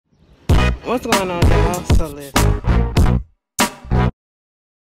What's going on, y'all? So listen.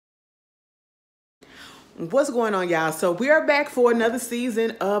 What's going on, y'all? So we are back for another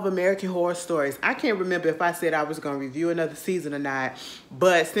season of American Horror Stories. I can't remember if I said I was going to review another season or not,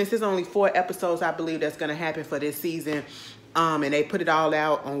 but since there's only 4 episodes, I believe that's going to happen for this season, and they put it all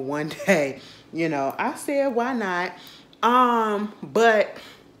out on one day. I said why not? But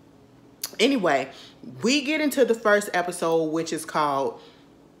anyway, we get into the first episode, which is called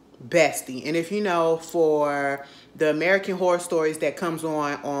Bestie. And if you know, for the American Horror Stories that comes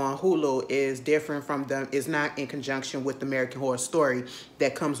on Hulu is different from them, is not in conjunction with the American Horror Story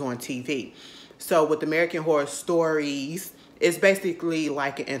that comes on TV. So with American Horror Stories, it's basically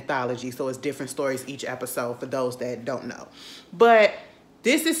like an anthology, so it's different stories each episode for those that don't know. But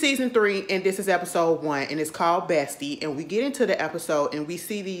this is season 3 and this is episode 1, and it's called Bestie. And we get into the episode and we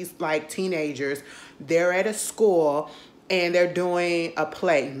see these like teenagers. They're at a school and they're doing a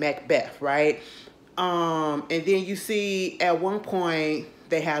play, Macbeth, right? And then you see at one point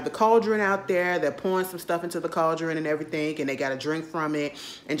they have the cauldron out there. They're pouring some stuff into the cauldron and everything, and they got to drink from it.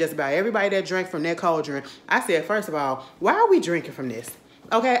 And just about everybody that drank from that cauldron, I said, first of all, why are we drinking from this?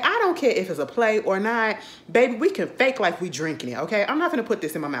 Okay, I don't care if it's a play or not. Baby, we can fake like we drinking it, okay? I'm not going to put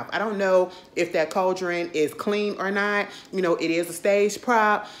this in my mouth. I don't know if that cauldron is clean or not. It is a stage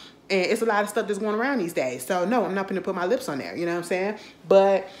prop. And it's a lot of stuff that's going around these days. So, no, I'm not going to put my lips on there. You know what I'm saying?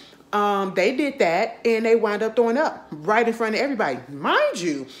 But they did that, and they wound up throwing up right in front of everybody. Mind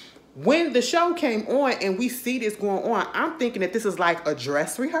you, when the show came on and we see this going on, I'm thinking that this is like a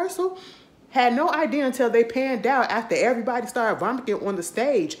dress rehearsal. Had no idea until they panned out after everybody started vomiting on the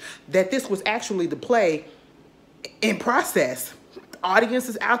stage that this was actually the play in process.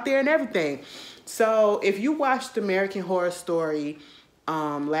 Audiences out there and everything. So if you watched American Horror Story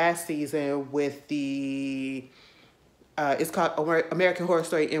last season with the it's called American Horror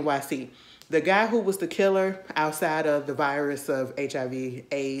Story NYC. The guy who was the killer outside of the virus of HIV,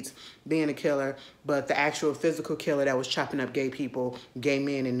 AIDS, being a killer, but the actual physical killer that was chopping up gay people, gay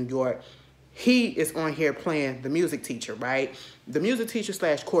men in New York, he is on here playing the music teacher, right? The music teacher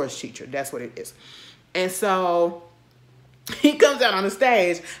 / chorus teacher. That's what it is. And so he comes out on the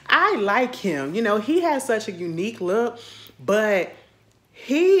stage. I like him. He has such a unique look, but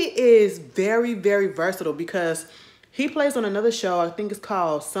he is very, very versatile because he plays on another show. I think it's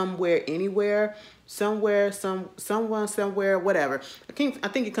called Somewhere Anywhere. Someone, somewhere, whatever. I think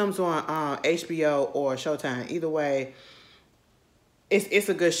it comes on HBO or Showtime. Either way, it's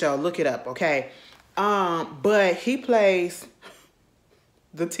a good show. Look it up, okay? But he plays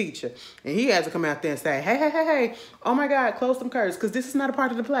the teacher, and he has to come out there and say, hey, oh my God, close some curtains, because this is not a part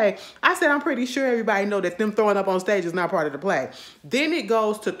of the play. I said, I'm pretty sure everybody know that them throwing up on stage is not part of the play. Then it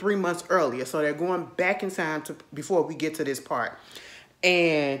goes to 3 months earlier, so they're going back in time to before we get to this part.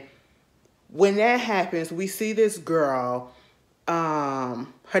 And when that happens, we see this girl, her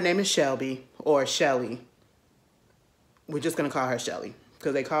name is Shelby, or Shelly. We're just gonna call her Shelly,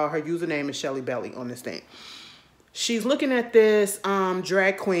 because they call her username is Shelly Belly on this thing. She's looking at this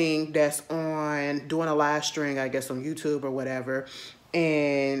drag queen that's doing a live stream, I guess, on YouTube or whatever.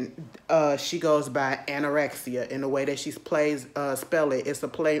 And she goes by anorexia. And the way that she spell it, it's a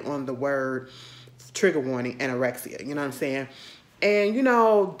play on the word, trigger warning, anorexia. You know what I'm saying?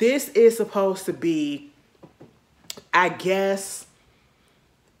 And, this is supposed to be, I guess,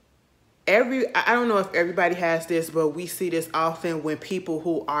 I don't know if everybody has this, but we see this often when people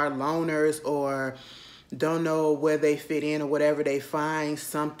who are loners or don't know where they fit in or whatever, they find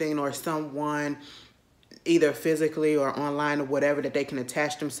something or someone either physically or online or whatever that they can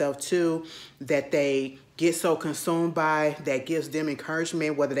attach themselves to, that they get so consumed by, that gives them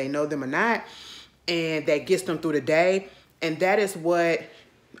encouragement whether they know them or not, and that gets them through the day. And that is what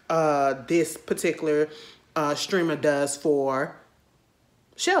this particular streamer does for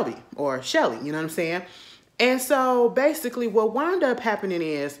Shelby or Shelly, you know what I'm saying? And so basically what wound up happening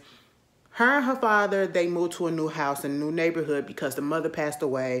is her and her father, they moved to a new house in a new neighborhood because the mother passed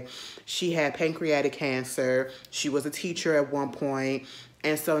away. She had pancreatic cancer. She was a teacher at one point.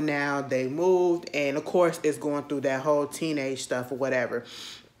 And so now they moved, and of course it's going through that whole teenage stuff or whatever.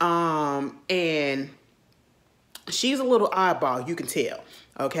 And she's a little oddball, you can tell,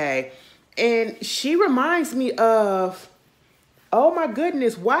 okay? And she reminds me of, oh my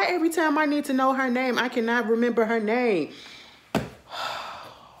goodness, why every time I need to know her name, I cannot remember her name?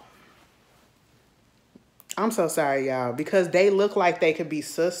 I'm so sorry, y'all, because they look like they could be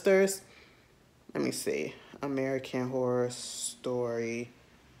sisters. Let me see. American Horror Story.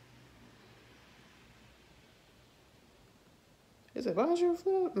 Is it Bonjour?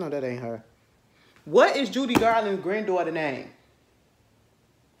 No, that ain't her. What is Judy Garland's granddaughter name?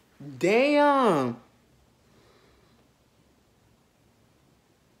 Damn.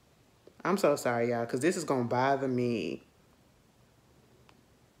 I'm so sorry, y'all, because this is going to bother me.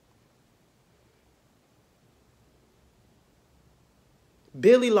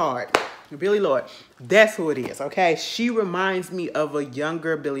 Billy Lord. Billy Lord. That's who it is, okay? She reminds me of a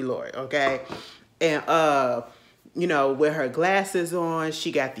younger Billy Lord, okay? And, you know, with her glasses on,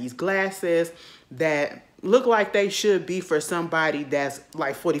 she got these glasses that look like they should be for somebody that's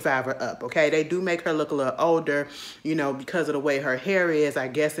like 45 or up, okay? They do make her look a little older, you know, because of the way her hair is. I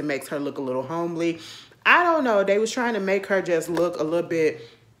guess it makes her look a little homely. I don't know. They was trying to make her just look a little bit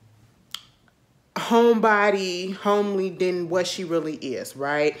homely than what she really is,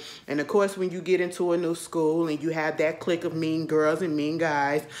 right? And of course, when you get into a new school and you have that clique of mean girls and mean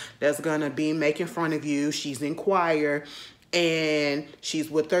guys that's gonna be making fun of you, she's in choir and she's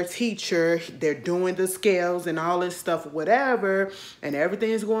with her teacher, they're doing the scales and all this stuff, whatever, and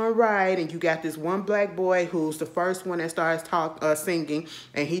everything's going right, and you got this one black boy who's the first one that starts singing,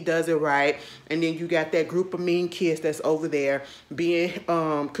 and he does it right, and then you got that group of mean kids that's over there being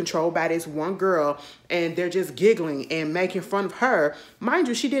controlled by this one girl, and they're just giggling and making fun of her. Mind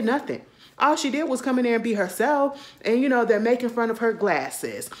you, she did nothing. All she did was come in there and be herself. And, you know, they're making fun of her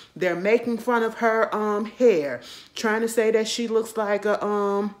glasses. They're making fun of her hair. Trying to say that she looks like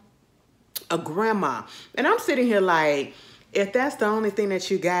a grandma. And I'm sitting here like, if that's the only thing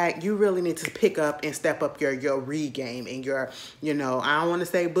that you got, you really need to pick up and step up your read game and your, you know, I don't want to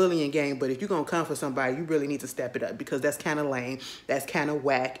say bullying game, but if you're going to come for somebody, you really need to step it up, because that's kind of lame. That's kind of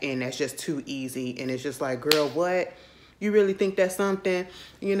whack. And that's just too easy. And it's just like, girl, what? You really think that's something,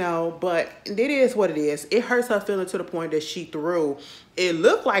 you know? But it is what it is. It hurts her feeling to the point that it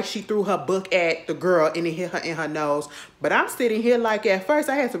looked like she threw her book at the girl and it hit her in her nose. But I'm sitting here like, at first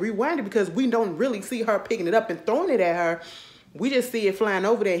I had to rewind it because we don't really see her picking it up and throwing it at her. We just see it flying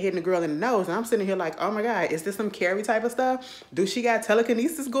over there, hitting the girl in the nose. And I'm sitting here like, oh my God, is this some Carrie type of stuff? Do she got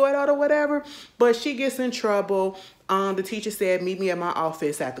telekinesis going on or whatever? But she gets in trouble. The teacher said, meet me at my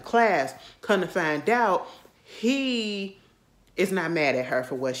office after class. Come to find out, he is not mad at her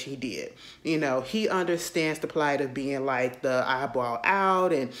for what she did. You know, he understands the plight of being like the eyeball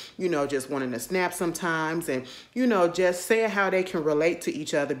out and, you know, just wanting to snap sometimes and, you know, just saying how they can relate to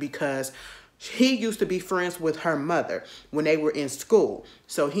each other, because he used to be friends with her mother when they were in school.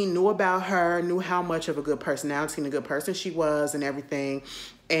 So he knew about her, knew how much of a good personality and a good person she was and everything.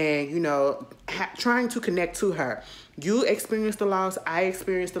 And, you know, trying to connect to her. You experienced the loss. I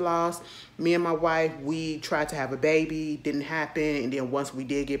experienced the loss. Me and my wife, we tried to have a baby. Didn't happen. And then once we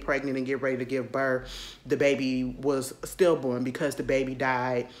did get pregnant and get ready to give birth, the baby was stillborn because the baby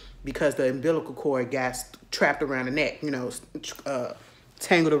died because the umbilical cord got trapped around the neck, you know,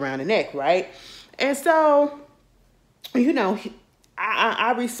 tangled around the neck, right? And so, you know,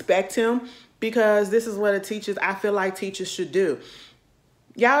 I respect him, because this is what I feel like teachers should do.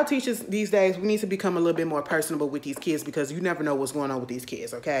 Y'all teachers these days, we need to become a little bit more personable with these kids, because you never know what's going on with these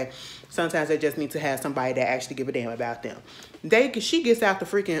kids, okay? Sometimes they just need to have somebody that actually give a damn about them. She gets out the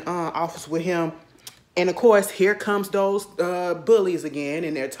freaking office with him, and of course, here comes those bullies again,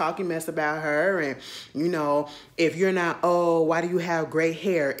 and they're talking mess about her. And, you know, if you're not, oh, why do you have gray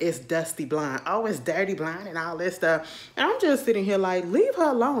hair? It's dusty blonde. Oh, it's dirty blonde and all this stuff. And I'm just sitting here like, leave her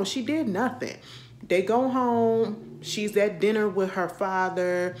alone. She did nothing. They go home. She's at dinner with her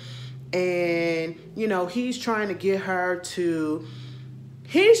father. And, you know, he's trying to get her to...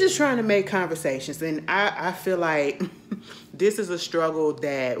 He's just trying to make conversations. And I feel like this is a struggle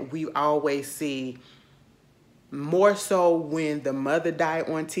that we always see, more so when the mother died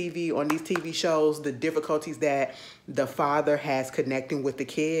on TV, on these TV shows, the difficulties that the father has connecting with the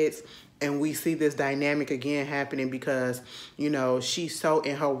kids. And we see this dynamic again happening because, you know, she's so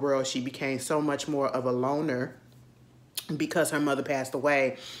in her world. She became so much more of a loner because her mother passed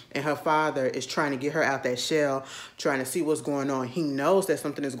away, and her father is trying to get her out that shell, trying to see what's going on. He knows that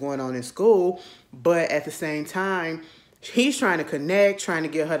something is going on in school, but at the same time, he's trying to connect, trying to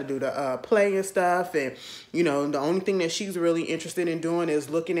get her to do the play and stuff. And, you know, the only thing that she's really interested in doing is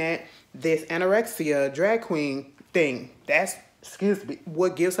looking at this anorexia drag queen thing. That's, excuse me,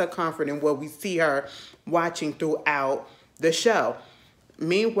 what gives her comfort and what we see her watching throughout the show.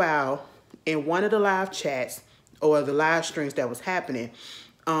 Meanwhile, in one of the live chats or the live streams that was happening,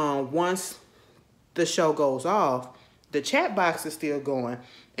 once the show goes off, the chat box is still going.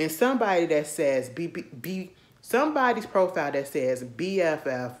 And somebody that says, somebody's profile that says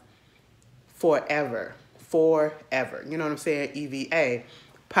BFF forever. You know what I'm saying? EVA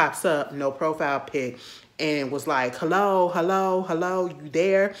pops up, no profile pic. and was like, hello, hello, hello, you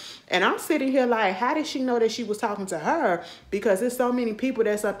there? And I'm sitting here like, how did she know that she was talking to her? Because there's so many people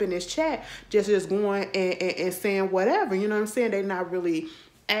that's up in this chat just going and saying whatever, you know what I'm saying? They're not really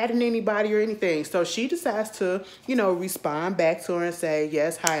adding anybody or anything. So she decides to, you know, respond back to her and say,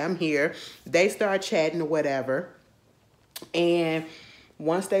 yes, hi, I'm here. They start chatting or whatever. And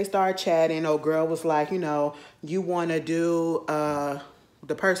once they start chatting, old girl was like, you know, you want to do,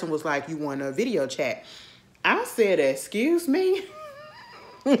 the person was like, you want a video chat. I said, excuse me?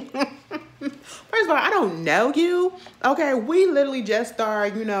 First of all, I don't know you. Okay, we literally just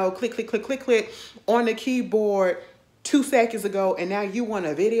started, you know, click, click, click, click, click on the keyboard 2 seconds ago, and now you want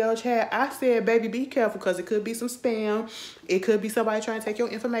a video chat. I said, baby, be careful, because it could be some spam. It could be somebody trying to take your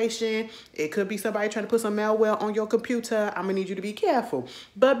information. It could be somebody trying to put some malware on your computer. I'm gonna need you to be careful.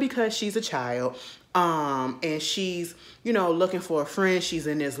 But because she's a child, and she's, you know, looking for a friend, she's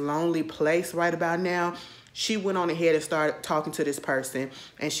in this lonely place right about now, she went on ahead and started talking to this person.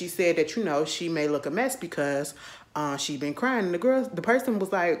 And she said that, you know, she may look a mess because she's been crying. And the person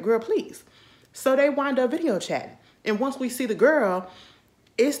was like, girl, please. So they wind up video chatting. And once we see the girl,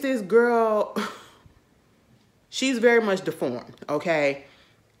 it's this girl, she's very much deformed, okay?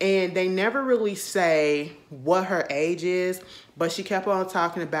 And they never really say what her age is, but she kept on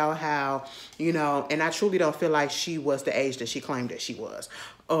talking about how, you know, and I truly don't feel like she was the age that she claimed that she was,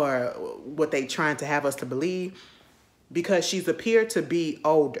 or what they trying to have us to believe, because she's appeared to be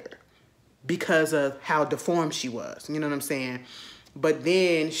older because of how deformed she was, you know what I'm saying? But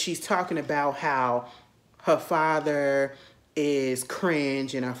then she's talking about how her father is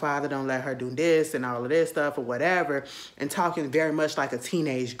cringe and her father don't let her do this and all of this stuff or whatever, and talking very much like a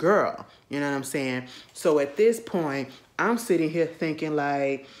teenage girl, you know what I'm saying? So at this point, I'm sitting here thinking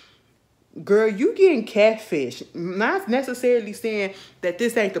like, girl, you getting catfish. Not necessarily saying that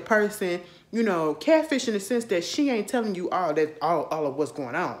this ain't the person, you know, catfish in the sense that she ain't telling you all of what's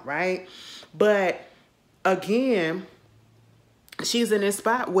going on, right? But again, she's in this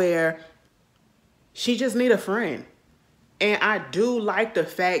spot where she just need a friend. And I do like the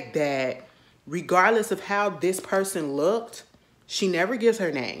fact that regardless of how this person looked, she never gives her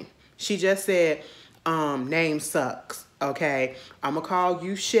name. She just said, name sucks, okay? I'm going to call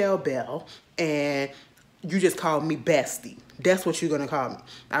you Shell Bell, and you just call me Bestie. That's what you're going to call me,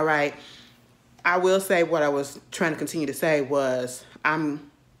 all right? I will say what I was trying to continue to say was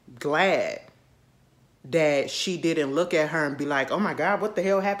I'm glad that she didn't look at her and be like, oh my God, what the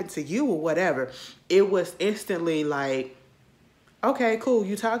hell happened to you or whatever. It was instantly like, okay, cool,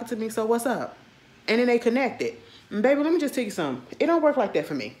 you talking to me, so what's up? And then they connected. And baby, let me just tell you something. It don't work like that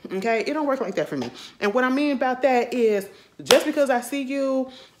for me, okay? It don't work like that for me. And what I mean about that is just because I see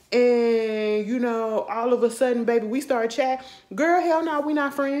you and, you know, all of a sudden, baby, we start chat. Girl, hell no, we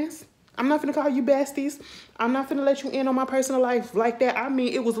not friends. I'm not finna call you besties. I'm not finna let you in on my personal life like that. I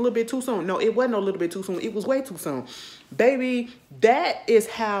mean, it was a little bit too soon. No, it wasn't a little bit too soon. It was way too soon. Baby, that is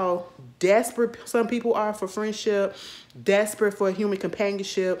how desperate some people are for friendship, desperate for human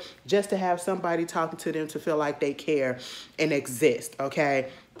companionship, just to have somebody talking to them to feel like they care and exist, okay?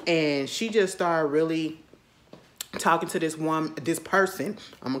 And she just started really talking to this person.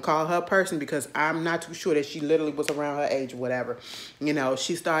 I'm gonna call her a person because I'm not too sure that she literally was around her age or whatever. You know,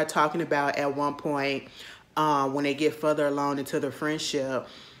 she started talking about at one point when they get further along into the friendship,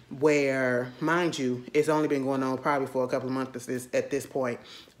 where, mind you, it's only been going on probably for a couple of months at this point.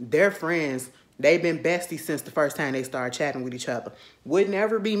 They're friends. They've been besties since the first time they started chatting with each other. Would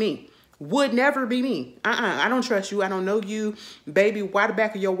never be me. Would never be me. I don't trust you. I don't know you. Baby, why the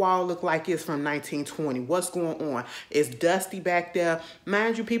back of your wall look like it's from 1920? What's going on? It's dusty back there.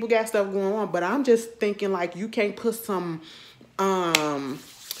 Mind you, people got stuff going on, but I'm just thinking like you can't put some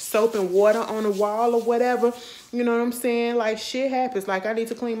soap and water on the wall or whatever. You know what I'm saying? Like, shit happens. Like, I need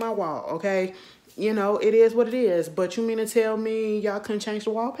to clean my wall, okay? You know, it is what it is. But you mean to tell me y'all couldn't change the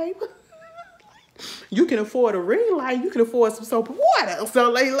wallpaper? You can afford a ring light. You can afford some soap and water. So,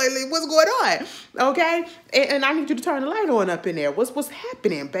 like what's going on? Okay? And I need you to turn the light on up in there. What's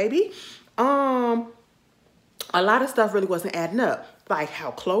happening, baby? A lot of stuff really wasn't adding up. Like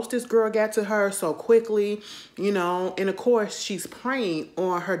how close this girl got to her so quickly, you know. And, of course, she's preying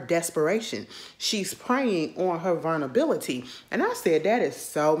on her desperation. She's preying on her vulnerability. And I said that is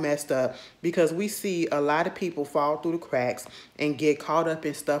so messed up because we see a lot of people fall through the cracks and get caught up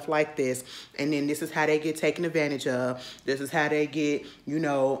in stuff like this. And then this is how they get taken advantage of. This is how they get, you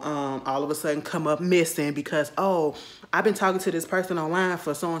know, all of a sudden come up missing because, oh, I've been talking to this person online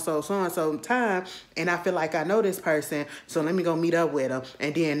for so-and-so time, and I feel like I know this person, so let me go meet up with with him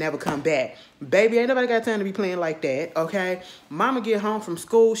and then never come back. Baby, ain't nobody got time to be playing like that, okay? Mama get home from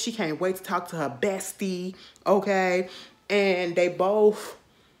school. She can't wait to talk to her bestie, okay? And they both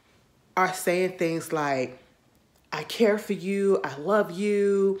are saying things like, I care for you. I love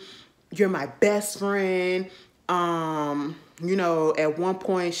you. You're my best friend. You know, at one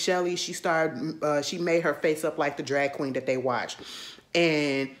point, Shelly, she made her face up like the drag queen that they watched.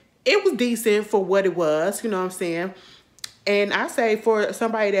 And it was decent for what it was, you know what I'm saying? And I say for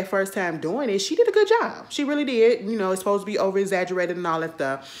somebody that first time doing it, she did a good job. She really did. You know, it's supposed to be over-exaggerated and all that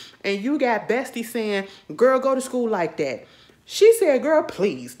stuff. And you got Bestie saying, girl, go to school like that. She said, girl,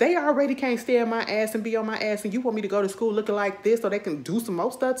 please. They already can't stare at my ass and be on my ass, and you want me to go to school looking like this so they can do some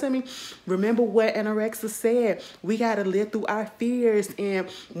more stuff to me? Remember what Anorexa said. We got to live through our fears, and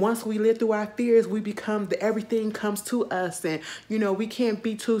once we live through our fears, we become, everything comes to us, and, you know, we can't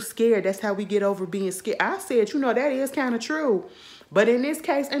be too scared. That's how we get over being scared. I said, you know, that is kind of true. But in this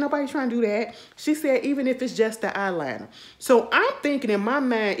case, ain't nobody trying to do that. She said, even if it's just the eyeliner. So I'm thinking in my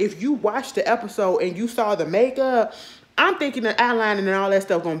mind, if you watched the episode and you saw the makeup, I'm thinking the eyeliner and all that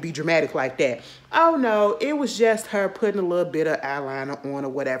stuff gonna be dramatic like that. Oh no, it was just her putting a little bit of eyeliner on or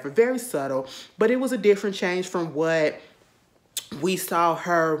whatever. Very subtle, but it was a different change from what we saw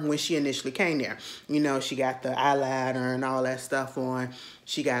her when she initially came there. You know, she got the eyeliner and all that stuff on.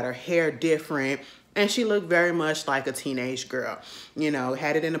 She got her hair different. And she looked very much like a teenage girl. You know,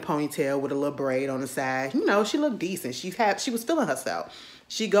 had it in a ponytail with a little braid on the side. You know, she looked decent. She was feeling herself.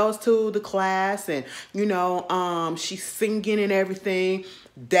 She goes to the class and, you know, she's singing and everything.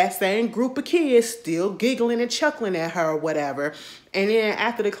 That same group of kids still giggling and chuckling at her or whatever. And then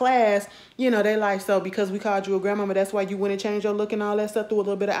after the class, you know, they like, so because we called you a grandmama, that's why you went and changed your look and all that stuff, threw a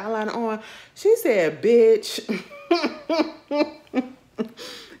little bit of eyeliner on. She said, bitch.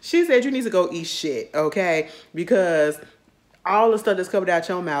 She said, you need to go eat shit, okay? Because all the stuff that's covered out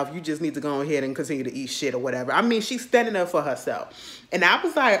your mouth, you just need to go ahead and continue to eat shit or whatever. I mean, she's standing up for herself. And I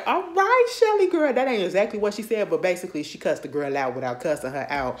was like, all right, Shelly girl. That ain't exactly what she said, but basically she cussed the girl out without cussing her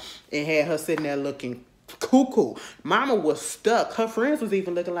out and had her sitting there looking cuckoo. Mama was stuck. Her friends was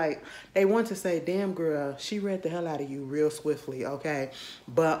even looking like they wanted to say, damn girl, she read the hell out of you real swiftly, okay?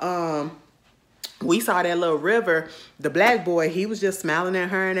 But, we saw that little River, the black boy, he was just smiling at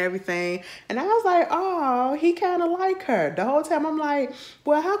her and everything. And I was like, oh, he kind of like her. The whole time I'm like,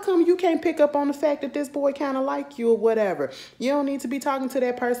 well, how come you can't pick up on the fact that this boy kind of like you or whatever? You don't need to be talking to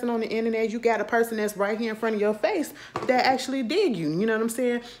that person on the internet. You got a person that's right here in front of your face that actually dig you. You know what I'm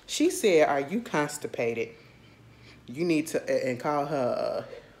saying? She said, are you constipated? You need to, and call her,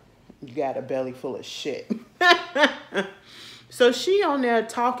 you got a belly full of shit. So she on there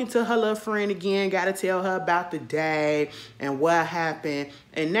talking to her little friend again, got to tell her about the day and what happened.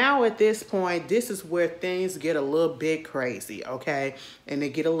 And now at this point, this is where things get a little bit crazy, okay? And they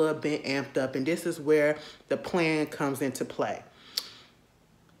get a little bit amped up. And this is where the plan comes into play.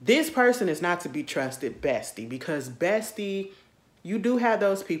 This person is not to be trusted, Bestie, because Bestie, you do have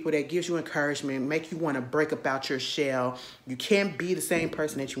those people that gives you encouragement, make you want to break up out your shell. You can't be the same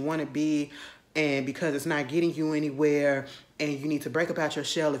person that you want to be. And because it's not getting you anywhere, and you need to break up out your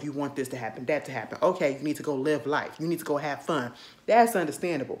shell if you want this to happen, that to happen. Okay, you need to go live life. You need to go have fun. That's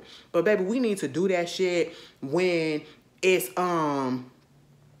understandable. But baby, we need to do that shit when it's,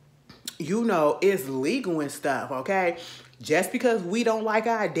 you know, it's legal and stuff, okay? Just because we don't like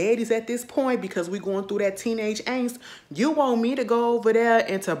our daddies at this point because we're going through that teenage angst, you want me to go over there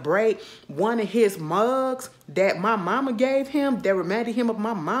and to break one of his mugs that my mama gave him that reminded him of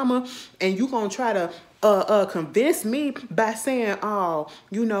my mama, and you gonna try to convince me by saying, oh,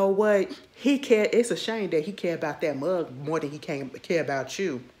 you know what, he care. It's a shame that he care about that mug more than he can care about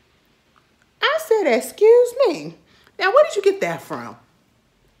you. I said, excuse me. Now, where did you get that from?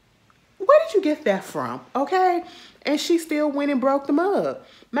 Where did you get that from? Okay. And she still went and broke the mug.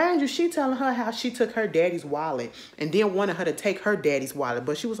 Mind you, she telling her how she took her daddy's wallet and then wanted her to take her daddy's wallet.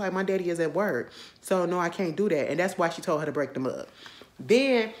 But she was like, my daddy is at work. So no, I can't do that. And that's why she told her to break the mug.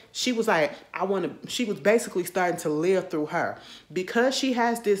 Then she was like, she was basically starting to live through her. Because she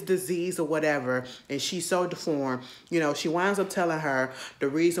has this disease or whatever, and she's so deformed, you know, she winds up telling her the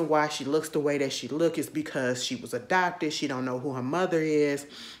reason why she looks the way that she looks is because she was adopted. She don't know who her mother is.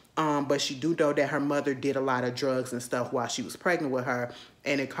 But she do know that her mother did a lot of drugs and stuff while she was pregnant with her,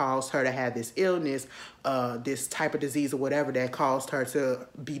 and it caused her to have this illness, this type of disease or whatever that caused her to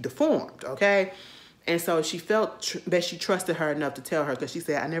be deformed, okay? And so she felt that she trusted her enough to tell her, because she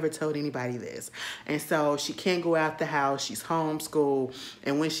said, I never told anybody this. And so she can't go out the house. She's homeschooled.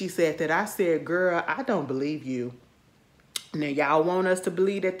 And when she said that, I said, girl, I don't believe you. Now, y'all want us to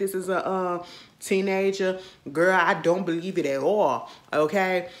believe that this is a teenager? Girl, I don't believe it at all,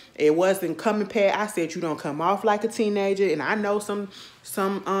 okay? It wasn't coming past. I said you don't come off like a teenager, and I know some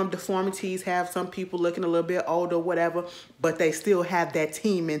deformities have some people looking a little bit older, whatever, but they still have that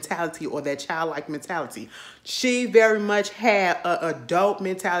teen mentality or that childlike mentality. She very much had an adult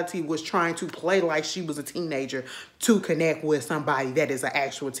mentality, was trying to play like she was a teenager to connect with somebody that is an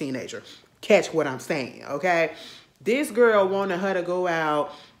actual teenager. Catch what I'm saying, okay? This girl wanted her to go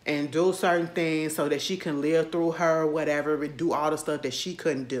out and do certain things so that she can live through her, whatever, and do all the stuff that she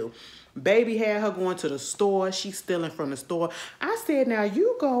couldn't do. Baby had her going to the store. She's stealing from the store. I said, now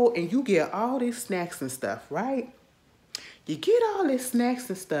you go and you get all these snacks and stuff, right? You get all these snacks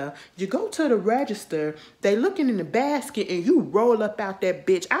and stuff. You go to the register. They looking in the basket and you roll up out that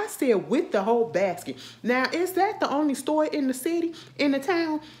bitch. I said with the whole basket. Now, is that the only store in the city, in the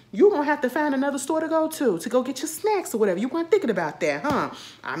town? You gonna have to find another store to go get your snacks or whatever. You weren't thinking about that, huh?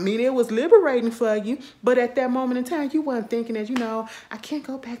 I mean, it was liberating for you, but at that moment in time, you weren't thinking that, you know, I can't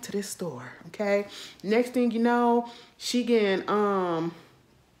go back to this store, okay? Next thing you know, she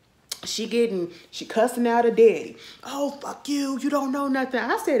cussing out her daddy. Oh, fuck you. You don't know nothing.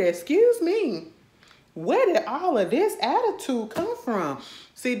 I said, excuse me. Where did all of this attitude come from?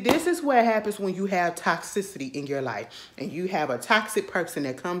 See, this is what happens when you have toxicity in your life and you have a toxic person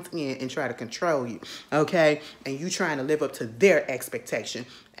that comes in and try to control you, okay? And you trying to live up to their expectation.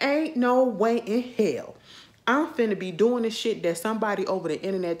 Ain't no way in hell I'm finna be doing the shit that somebody over the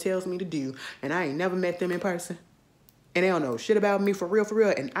internet tells me to do, and I ain't never met them in person. And they don't know shit about me for real,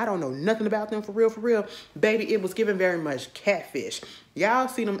 and I don't know nothing about them for real. Baby, it was given very much catfish. Y'all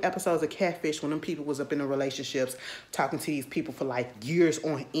see them episodes of Catfish when them people was up in the relationships talking to these people for like years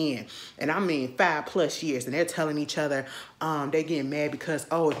on end. And I mean 5+ years. And they're telling each other, they getting mad because,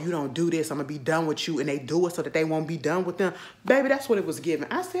 oh, if you don't do this, I'm going to be done with you. And they do it so that they won't be done with them. Baby, that's what it was given.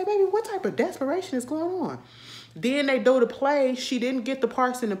 I said, baby, what type of desperation is going on? Then they do the play. She didn't get the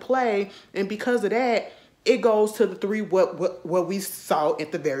parts in the play. And because of that, it goes to the three what we saw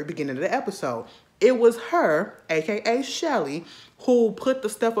at the very beginning of the episode. It was her, aka Shelly, who put the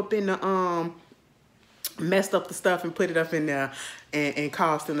stuff up in the messed up the stuff and put it up in there and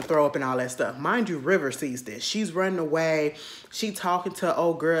caused them to throw up and all that stuff. Mind you, River sees this. She's running away. She talking to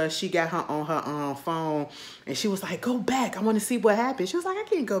old girl. She got her on her phone and she was like, go back. I want to see what happened. She was like, I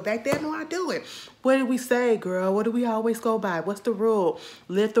can't go back there. No, I do it. What did we say, girl? What do we always go by? What's the rule?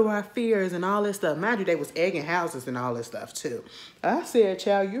 Live through our fears and all this stuff. Mind you, they was egging houses and all this stuff too. I said,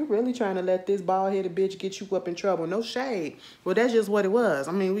 child, you really trying to let this bald-headed bitch get you up in trouble. No shade. Well, that's just what it was.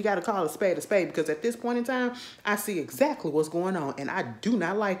 I mean, we got to call a spade because at this point in time, I see exactly what's going on and I do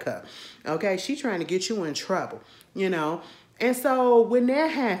not like her. Okay? She trying to get you in trouble, you know? And so when that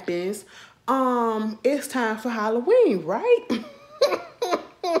happens, it's time for Halloween, right?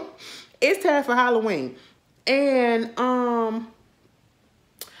 It's time for Halloween. And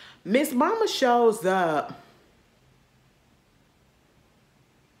Miss Mama shows up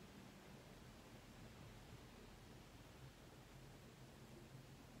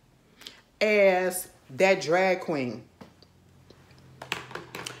as that drag queen.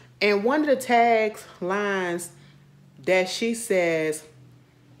 And one of the tags lines that she says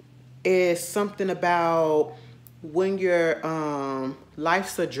is something about when your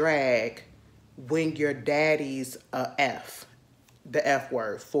life's a drag, when your daddy's a F, the F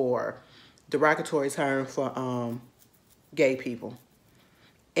word for derogatory term for gay people.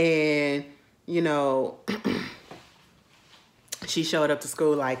 And, you know, she showed up to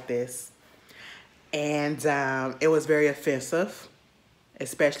school like this. And it was very offensive,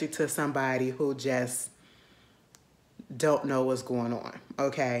 especially to somebody who just don't know what's going on,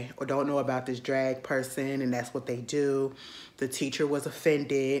 okay? Or don't know about this drag person and that's what they do. The teacher was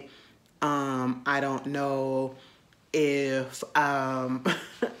offended. I don't know if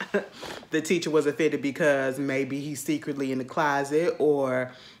the teacher was offended because maybe he's secretly in the closet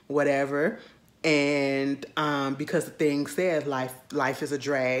or whatever. And because the thing says life is a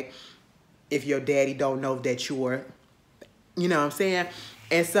drag if your daddy don't know that you're, you know what I'm saying?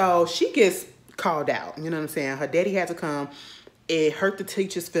 And so she gets called out, you know what I'm saying? Her daddy had to come. It hurt the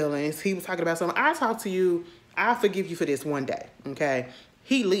teacher's feelings. He was talking about something. I talk to you. I'll forgive you for this one day, okay?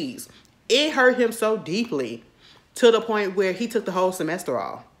 He leaves. It hurt him so deeply to the point where he took the whole semester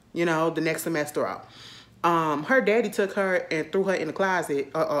off, you know, the next semester off. Her daddy took her and threw her in the closet,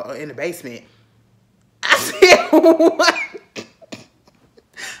 in the basement. I said, what?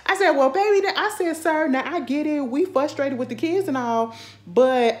 I said, well, baby, I said, sir, now I get it. We frustrated with the kids and all,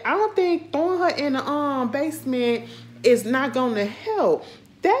 but I don't think throwing her in the basement is not going to help.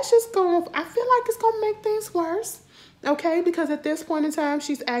 That's just going to, I feel like it's going to make things worse. Okay, because at this point in time,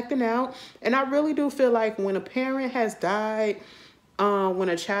 she's acting out. And I really do feel like when a parent has died, when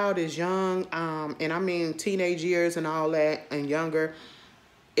a child is young, and I mean teenage years and all that and younger,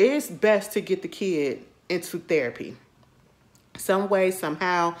 it's best to get the kid into therapy. Some way,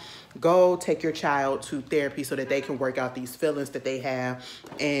 somehow, go take your child to therapy so that they can work out these feelings that they have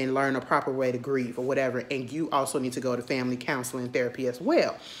and learn a proper way to grieve or whatever. And you also need to go to family counseling therapy as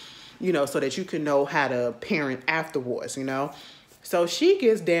well, so that you can know how to parent afterwards. So she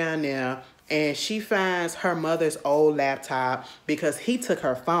gets down there and she finds her mother's old laptop because he took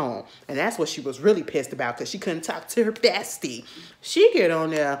her phone. And that's what she was really pissed about, because she couldn't talk to her bestie. She get on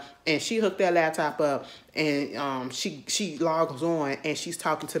there and she hooked that laptop up, and she logs on and she's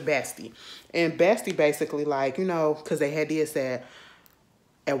talking to Bestie. And Bestie basically because they had said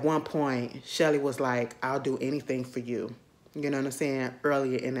at one point, Shelly was like, I'll do anything for you. You know what I'm saying?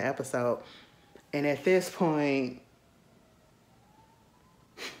 Earlier in the episode. And at this point,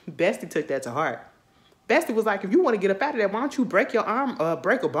 Bestie took that to heart. Bestie was like, if you want to get up out of there, why don't you break your arm or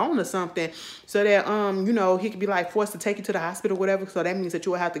break a bone or something so that, he could be forced to take you to the hospital or whatever. So that means that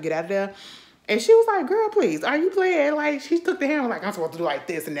you will have to get out of there. And she was like, girl, please, are you playing? She took the hand I'm supposed to do like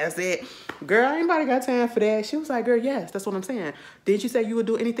this and that's it. Girl, anybody got time for that? She was like, girl, yes, that's what I'm saying. Didn't you say you would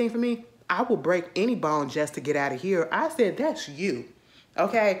do anything for me? I will break any bone just to get out of here. I said, that's you.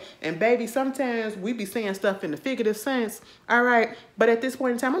 Okay? And baby, sometimes we be saying stuff in the figurative sense. All right? But at this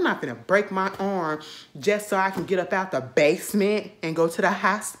point in time, I'm not going to break my arm just so I can get up out the basement and go to the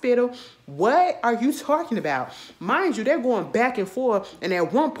hospital. What are you talking about? Mind you, they're going back and forth. And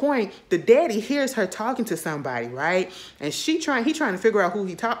at one point, the daddy hears her talking to somebody, right? And he trying to figure out who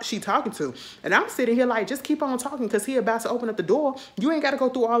she talking to. And I'm sitting here just keep on talking because he about to open up the door. You ain't got to go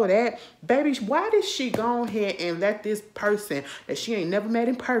through all of that. Baby, why did she go ahead and let this person that she ain't never met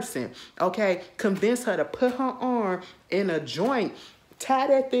in person, okay, convince her to put her arm in a joint, tie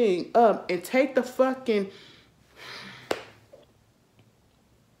that thing up, and take the fucking...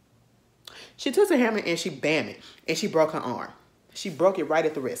 She took the hammer and she bammed it. And she broke her arm. She broke it right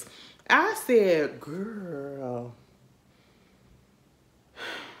at the wrist. I said, girl.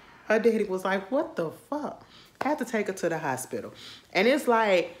 Her daddy was like, what the fuck? I had to take her to the hospital. And it's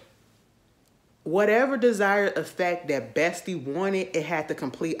whatever desired effect that Bestie wanted, it had the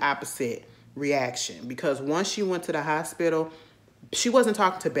complete opposite reaction. Because once she went to the hospital, she wasn't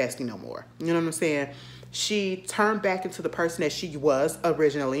talking to Bestie no more. You know what I'm saying? She turned back into the person that she was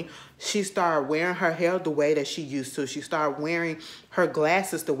originally. She started wearing her hair the way that she used to. She started wearing her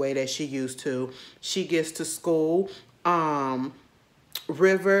glasses the way that she used to. She gets to school.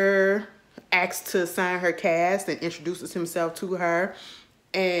 River asks to sign her cast and introduces himself to her.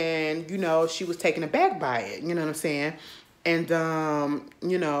 And, she was taken aback by it. You know what I'm saying? And,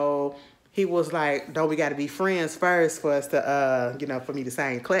 he was like, don't we got to be friends first for us to, for me to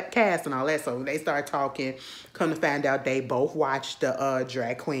sign cast and all that. So they start talking. Come to find out they both watched the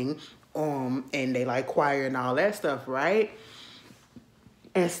drag queen and they like choir and all that stuff, right?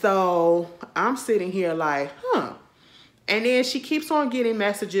 And so I'm sitting here like, huh. And then she keeps on getting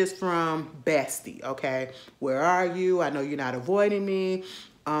messages from Bestie, okay? Where are you? I know you're not avoiding me.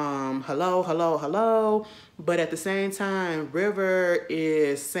 Hello, hello, hello. But at the same time, River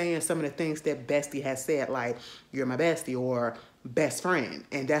is saying some of the things that Bestie has said, like, you're my bestie or best friend.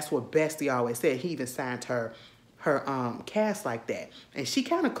 And that's what Bestie always said. He even signed her cast like that. And she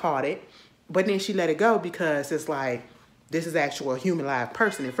kind of caught it, but then she let it go because it's like, this is actual human live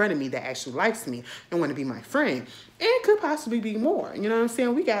person in front of me that actually likes me and want to be my friend. And could possibly be more. You know what I'm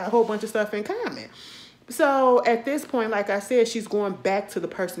saying? We got a whole bunch of stuff in common. So at this point, like I said, she's going back to the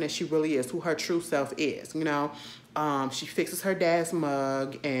person that she really is, who her true self is, She fixes her dad's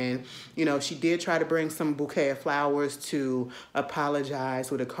mug and, she did try to bring some bouquet of flowers to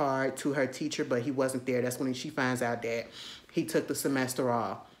apologize with a card to her teacher, but he wasn't there. That's when she finds out that he took the semester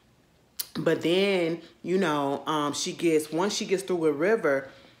off. But then, once she gets through with River,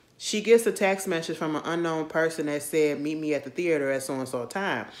 she gets a text message from an unknown person that said, meet me at the theater at so-and-so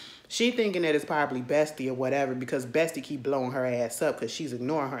time. She thinking that it's probably Bestie or whatever because Bestie keep blowing her ass up because she's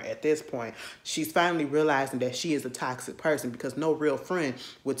ignoring her at this point. She's finally realizing that she is a toxic person because no real friend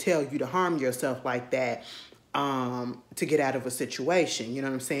would tell you to harm yourself like that to get out of a situation. You know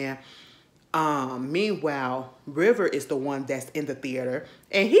what I'm saying? Meanwhile, River is the one that's in the theater.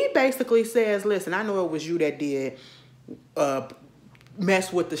 And he basically says, listen, I know it was you that did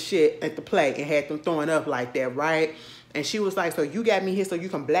mess with the shit at the play and had them throwing up like that, right? And she was like, so you got me here so you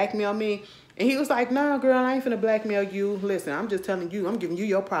can blackmail me? And he was like, "No, girl, I ain't finna blackmail you. Listen, I'm just telling you, I'm giving you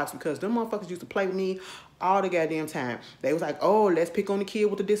your props because them motherfuckers used to play with me all the goddamn time." They was like, "Oh, let's pick on the kid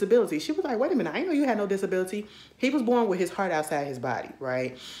with the disability." She was like, "Wait a minute, I didn't know you had no disability." He was born with his heart outside his body,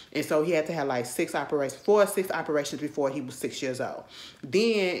 right? And so he had to have like 6 operations before he was 6 years old.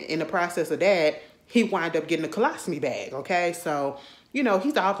 Then in the process of that, he wound up getting a colostomy bag, okay? So,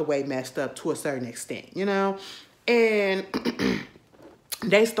 he's all the way messed up to a certain extent, And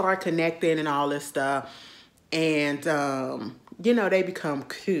they start connecting and all this stuff. And, they become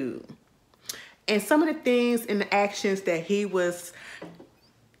cool. And some of the things and the actions that he was,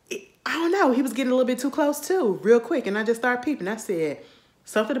 I don't know, he was getting a little bit too close to real quick. And I just started peeping. I said,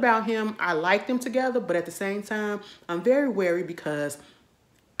 something about him, I like them together, but at the same time, I'm very wary because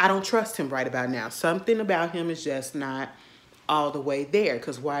I don't trust him right about now. Something about him is just not all the way there,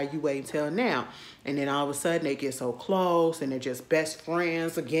 because why are you waiting till now? And then all of a sudden they get so close and they're just best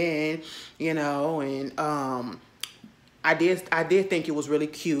friends again, and I did think it was really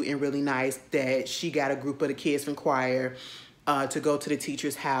cute and really nice that she got a group of the kids from choir to go to the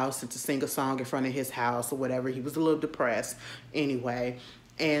teacher's house and to sing a song in front of his house or whatever. He was a little depressed anyway.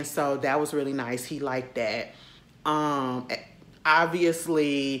 And so that was really nice. He liked that.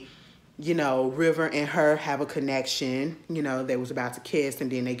 Obviously, River and her have a connection. They was about to kiss,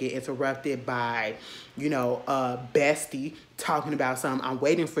 and then they get interrupted by, Bestie talking about something. "I'm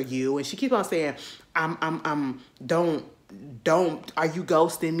waiting for you," and she keeps on saying, don't, are you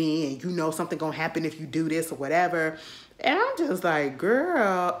ghosting me? And something gonna happen if you do this or whatever. And I'm just like,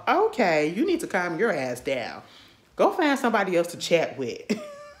 girl, okay, you need to calm your ass down. Go find somebody else to chat with.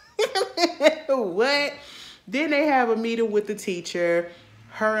 What? Then they have a meeting with the teacher,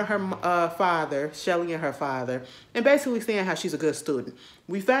 her and her father, Shelly and her father, and basically saying how she's a good student.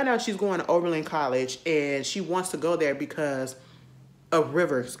 We found out she's going to Oberlin College, and she wants to go there because of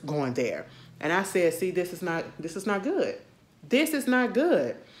Rivers going there. And I said, see, this is not good. This is not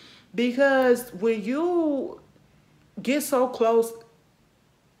good. Because when you get so close,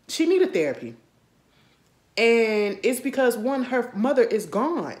 she needed therapy. And it's because, one, her mother is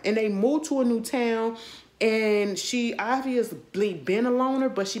gone, and they moved to a new town. And she obviously been a loner,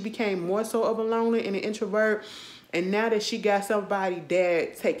 but she became more so of a loner and an introvert. And now that she got somebody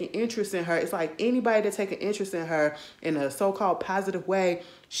that taking interest in her, it's like anybody that taking interest in her in a so-called positive way,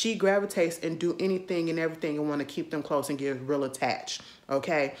 she gravitates and do anything and everything and want to keep them close and get real attached,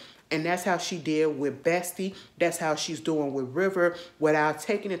 okay? And that's how she did with Bestie. That's how she's doing with River, without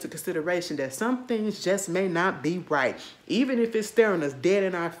taking into consideration that some things just may not be right, even if it's staring us dead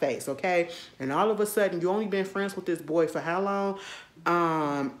in our face, okay? And all of a sudden, you only been friends with this boy for how long?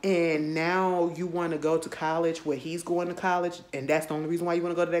 And now you want to go to college where he's going to college, and that's the only reason why you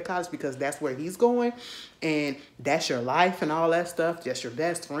want to go to that college, because that's where he's going, and that's your life and all that stuff, just your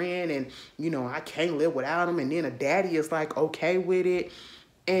best friend, and, I can't live without him, and then a daddy is like okay with it.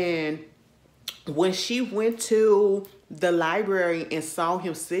 And when she went to the library and saw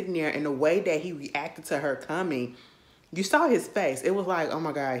him sitting there, and the way that he reacted to her coming, you saw his face. It was like, oh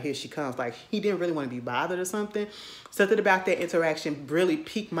my God, here she comes. Like, he didn't really want to be bothered or something. Something about that interaction really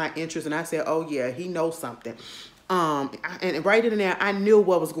piqued my interest. And I said, oh yeah, he knows something. And right in there, I knew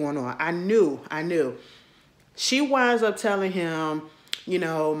what was going on. I knew. She winds up telling him,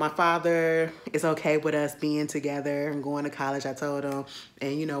 my father is okay with us being together and going to college, I told him.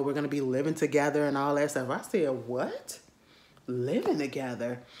 And, we're going to be living together and all that stuff. I said, what? Living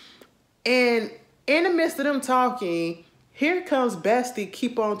together? And in the midst of them talking, here comes Bestie,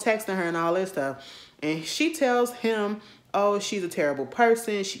 keep on texting her and all this stuff. And she tells him, oh, she's a terrible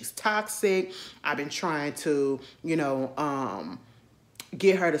person. She's toxic. I've been trying to,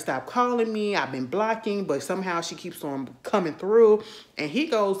 get her to stop calling me. I've been blocking, but somehow she keeps on coming through. And he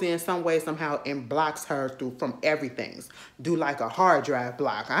goes in some way, somehow, and blocks her through from everything. Do like a hard drive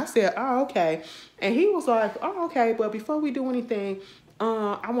block. I said, oh, okay. And he was like, oh, okay, but before we do anything,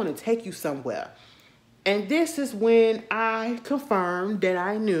 I want to take you somewhere. And this is when I confirmed that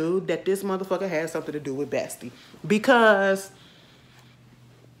I knew that this motherfucker had something to do with Bestie. Because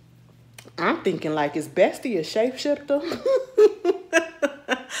I'm thinking, like, is Bestie a shapeshifter?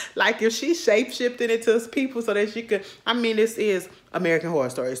 Like, if she shape-shifted into people so that she could, I mean, this is American Horror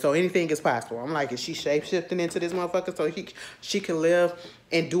Story, so anything is possible. I'm like, is she shape-shifting into this motherfucker so she can live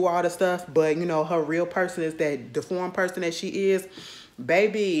and do all the stuff, but, her real person is that deformed person that she is?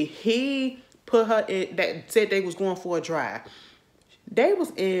 Baby, he put her in, that said they was going for a drive. They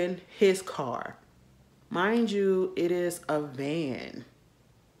was in his car. Mind you, it is a van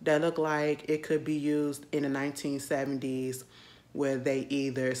that looked like it could be used in the 1970s where they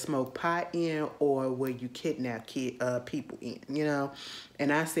either smoke pot in or where you kidnap people in, you know?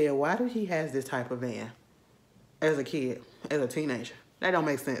 And I said, why do he has this type of van as a kid, as a teenager? That don't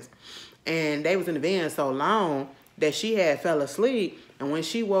make sense. And they was in the van so long that she had fell asleep. And when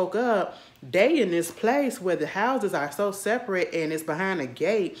she woke up, they in this place where the houses are so separate and it's behind a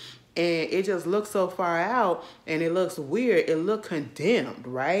gate. And it just looks so far out and it looks weird. It looked condemned,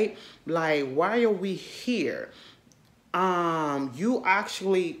 right? Like, why are we here? You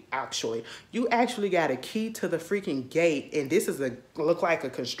actually got a key to the freaking gate, and this is look like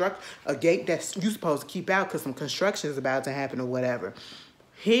a gate that's you supposed to keep out because some construction is about to happen or whatever.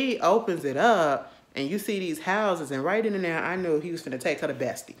 He opens it up, and you see these houses, and right in there, I knew he was finna take her to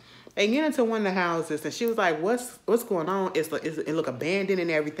Bestie. They get into one of the houses, and she was like, "What's going on?" It look abandoned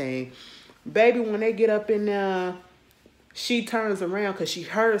and everything. Baby, when they get up in there, she turns around because she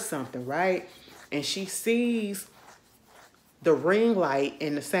heard something, right? And she sees the ring light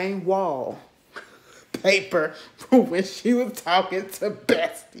in the same wall paper when she was talking to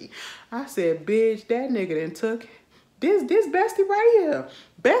Bestie. I said, bitch, that nigga done took this Bestie right here.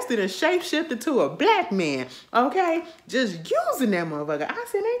 Bestie done shapeshifted to a black man, okay? Just using that motherfucker. I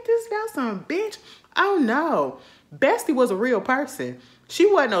said, ain't this about some bitch? Oh, no. Bestie was a real person. She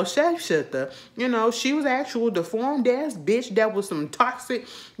wasn't no shapeshifter. You know, she was actual deformed ass bitch that was some toxic,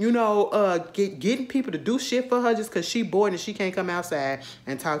 you know, getting people to do shit for her just because she bored and she can't come outside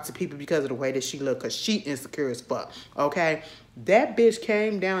and talk to people because of the way that she look, because she insecure as fuck, okay? That bitch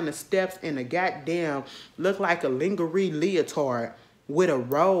came down the steps in a goddamn, looked like a lingerie leotard with a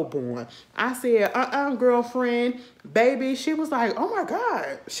robe on. I said, girlfriend, baby. She was like, oh my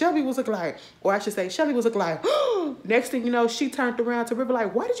God. Shelby was looking like, or I should say, Shelby was looking like, next thing you know, she turned around to River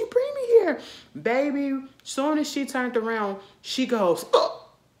like, why did you bring me here? Baby, soon as she turned around, she goes, oh.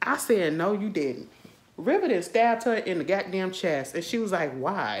 I said, no, you didn't. River then stabbed her in the goddamn chest, and she was like,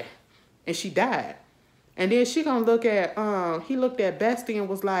 why? And she died. And then she gonna look at, he looked at Bestie and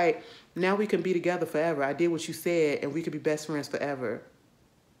was like, now we can be together forever. I did what you said, and we could be best friends forever.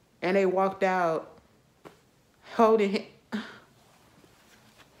 And they walked out holding him.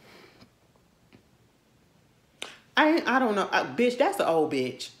 I don't know. Bitch, that's the old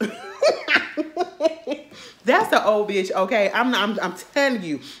bitch. That's the old bitch, okay? I'm telling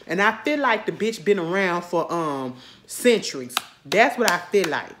you. And I feel like the bitch been around for centuries. That's what I feel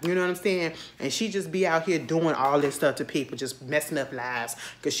like. You know what I'm saying? And she just be out here doing all this stuff to people, just messing up lives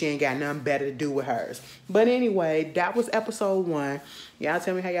because she ain't got nothing better to do with hers. But anyway, that was episode 1. Y'all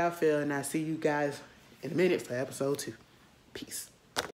tell me how y'all feel, and I'll see you guys in a minute for episode 2. Peace.